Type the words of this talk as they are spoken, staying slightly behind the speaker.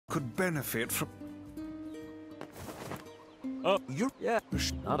could benefit from... Oh, you're... Yeah,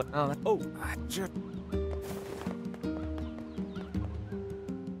 not a... oh, I just...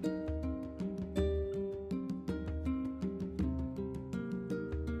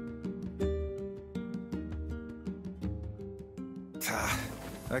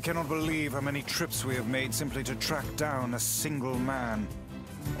 I cannot believe how many trips we have made simply to track down a single man.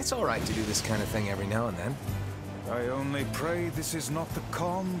 It's all right to do this kind of thing every now and then. I only pray this is not the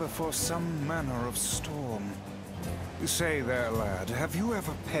calm before some manner of storm. Say there, lad, have you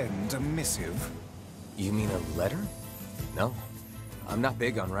ever penned a missive? You mean a letter? No. I'm not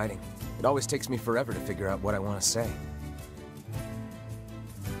big on writing. It always takes me forever to figure out what I want to say.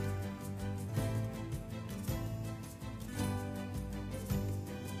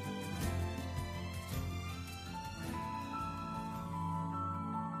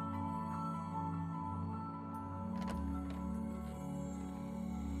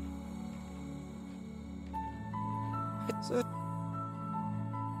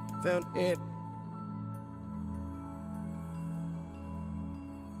 Found it.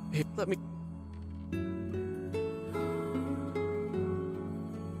 Hey, let me...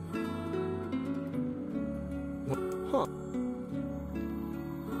 Huh.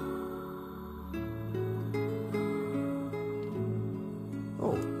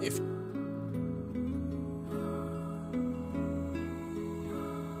 Oh, if...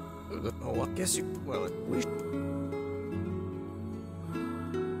 Oh, I guess you... Well, we...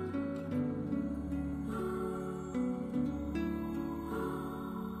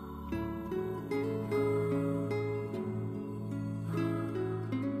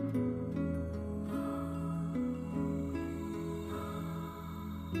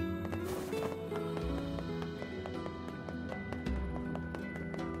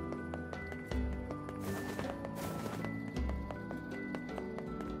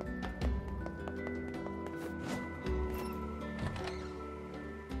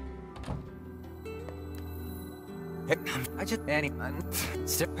 I just... Annie...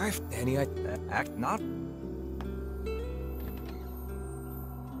 Annie, I... Act not...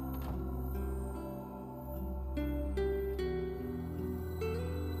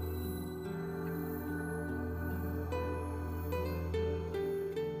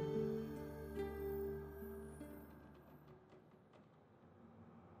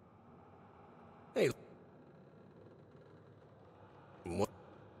 Hey... What?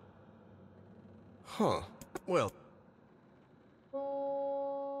 Huh. Well...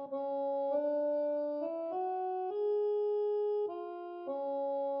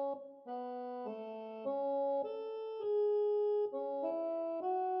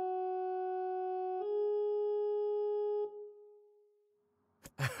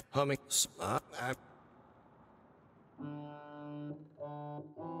 Humming...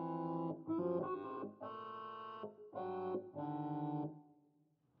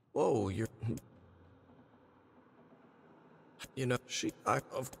 Whoa, you're... You know,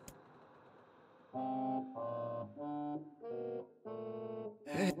 of...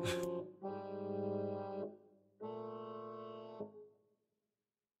 Hey...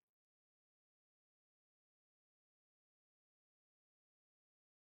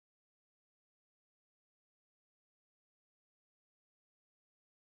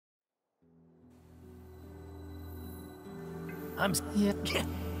 I'm here.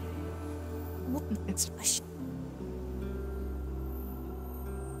 It's a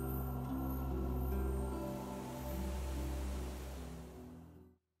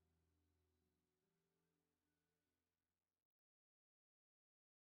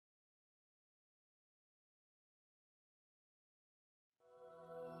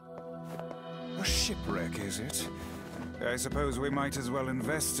shipwreck, is it? I suppose we might as well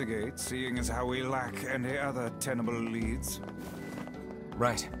investigate, seeing as how we lack any other tenable leads.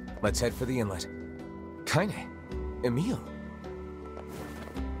 Right. Let's head for the inlet. Kaine. Emil.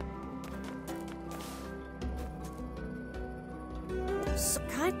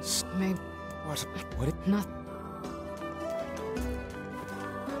 maybe What? not.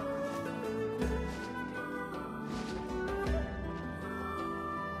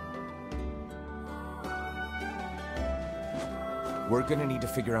 We're gonna need to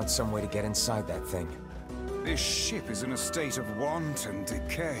figure out some way to get inside that thing. This ship is in a state of wanton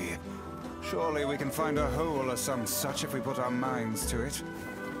decay. Surely we can find a hole or some such if we put our minds to it.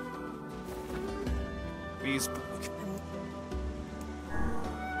 These...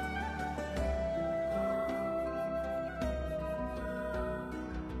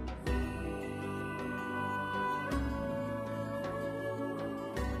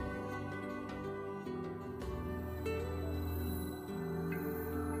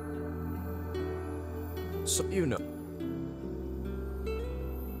 So you know.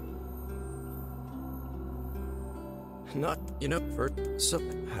 Not, you know, for so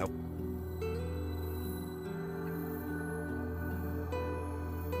how.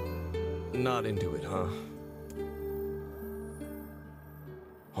 Not into it, huh?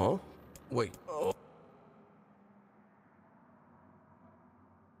 Huh? Wait. Oh.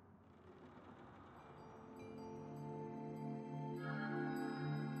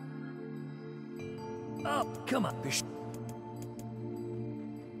 Oh, come on.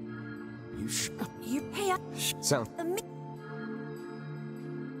 You pay up. Sound.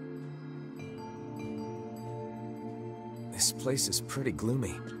 This place is pretty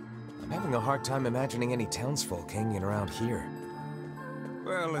gloomy. I'm having a hard time imagining any townsfolk hanging around here.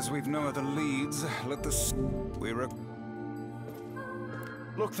 Well, as we've no other leads, let the... We're a...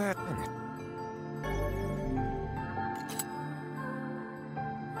 Look there.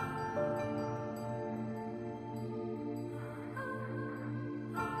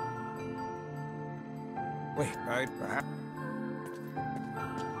 Wait, Perhaps...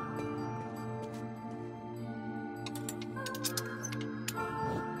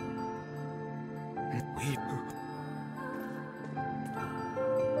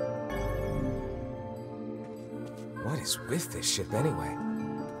 What is with this ship anyway?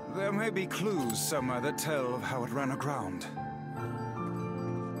 There may be clues somewhere that tell of how it ran aground.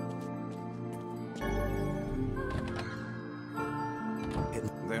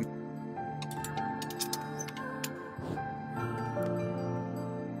 Then...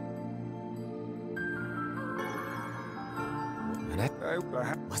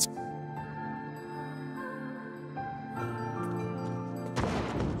 Perhaps... Let's...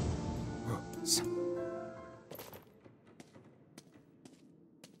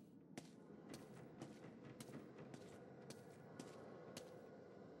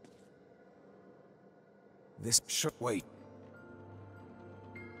 This should wait.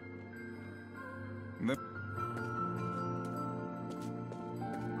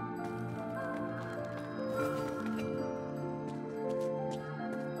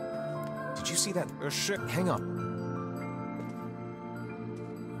 Did you see that ship? Hang on.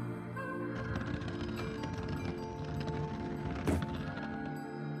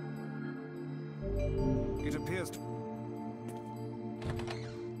 It appears to...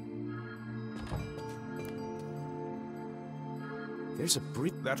 There's a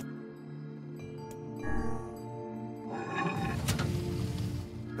brief... That...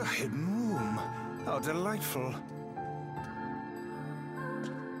 A hidden room. How delightful.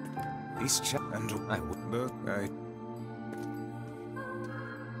 These chap... And I would... There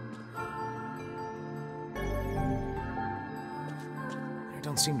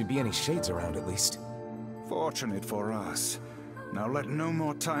don't seem to be any shades around, at least. Fortunate for us. Now let no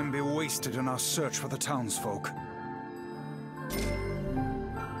more time be wasted in our search for the townsfolk.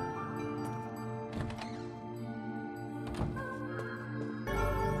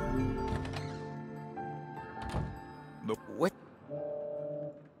 What?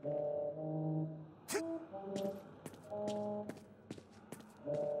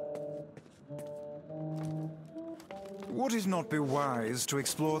 Would it not be wise to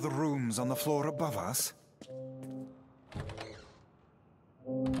explore the rooms on the floor above us?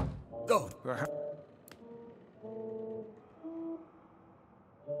 Oh! Perhaps...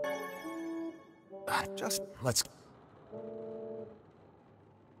 Just... Let's...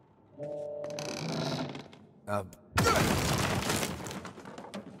 I'll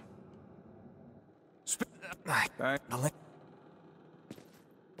let...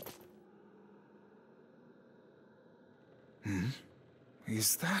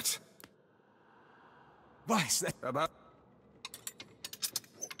 Is that... What is that? About...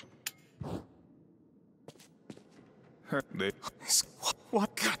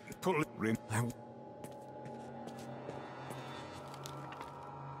 What? God, Pull it in.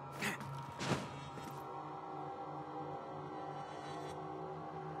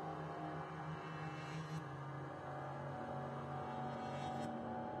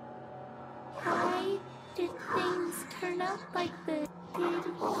 Why did things turn out like this? Did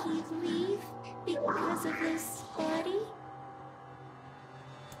he leave because of his body?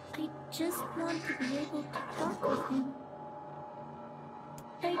 I just want to be able to talk with him.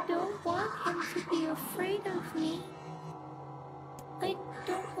 I don't want him to be afraid of me. I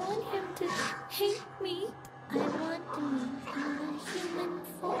don't want him to hate me. I want to move in a human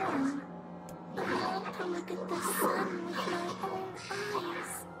form. I want to look at the sun with my own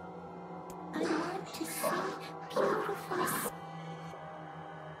eyes. I want to see beautiful s-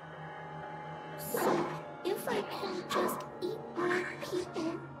 So, if I can just eat more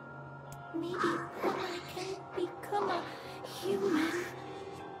people, maybe then I can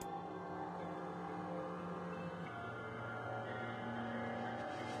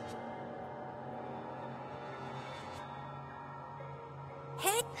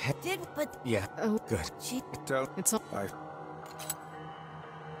Hey, but Yeah, Oh, good. she Tell it's all. I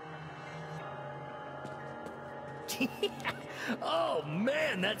Oh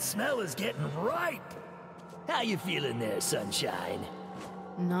man, that smell is getting ripe. How you feeling there, sunshine?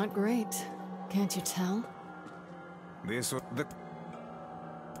 Not great. Can't you tell? this was the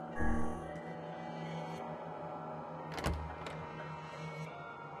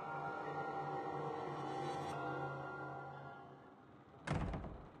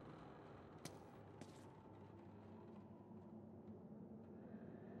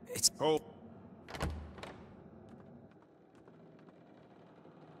It's oh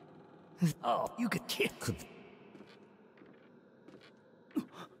Oh, you could kill.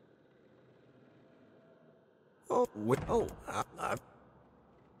 Oh, wait, oh,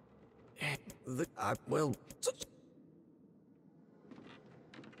 well,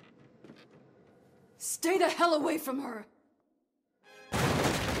 Stay the hell away from her!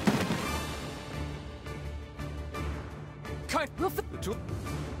 kind.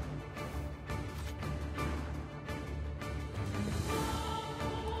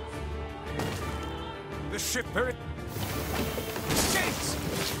 the ship very Shades!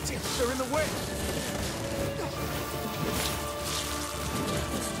 Damn, they're in the way.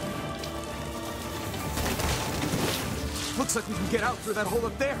 Looks like we can get out through that hole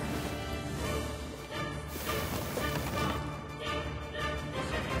up there.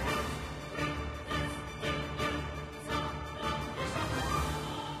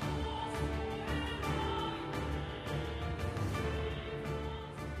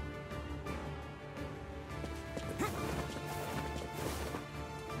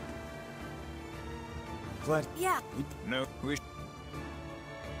 Glad. yeah. no we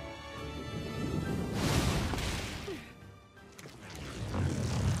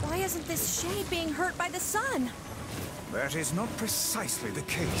Why isn't this shade being hurt by the sun? that is not precisely the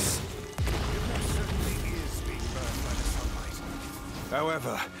case. It certainly is being burned by the sunlight.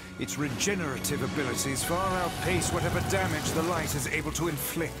 However, its regenerative abilities far outpace whatever damage the light is able to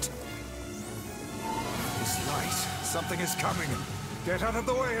inflict. This light, something is coming. Get out of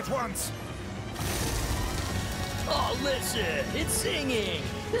the way at once. Oh, listen, it's singing.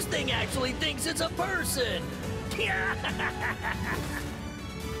 This thing actually thinks it's a person.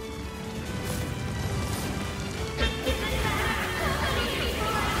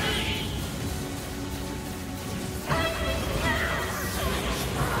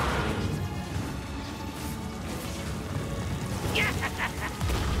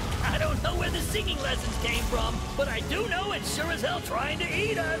 I don't know where the singing lessons came from, but I do know it's sure as hell trying to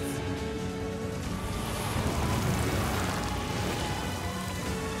eat us.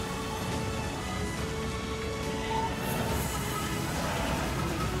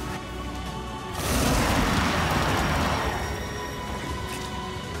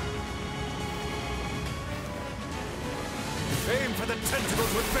 Aim for the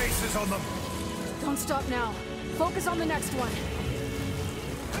tentacles with bases on them. Don't stop now. Focus on the next one.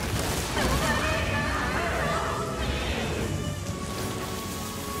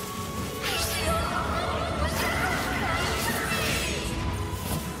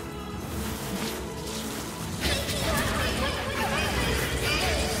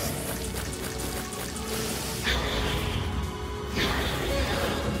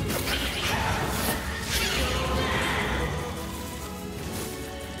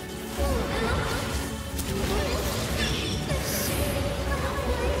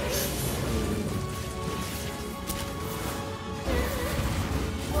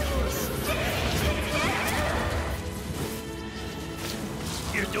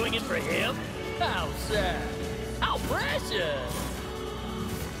 You're doing it for him? How sad. How precious.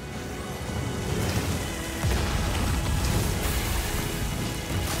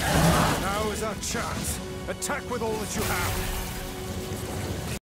 Now is our chance. Attack with all that you have.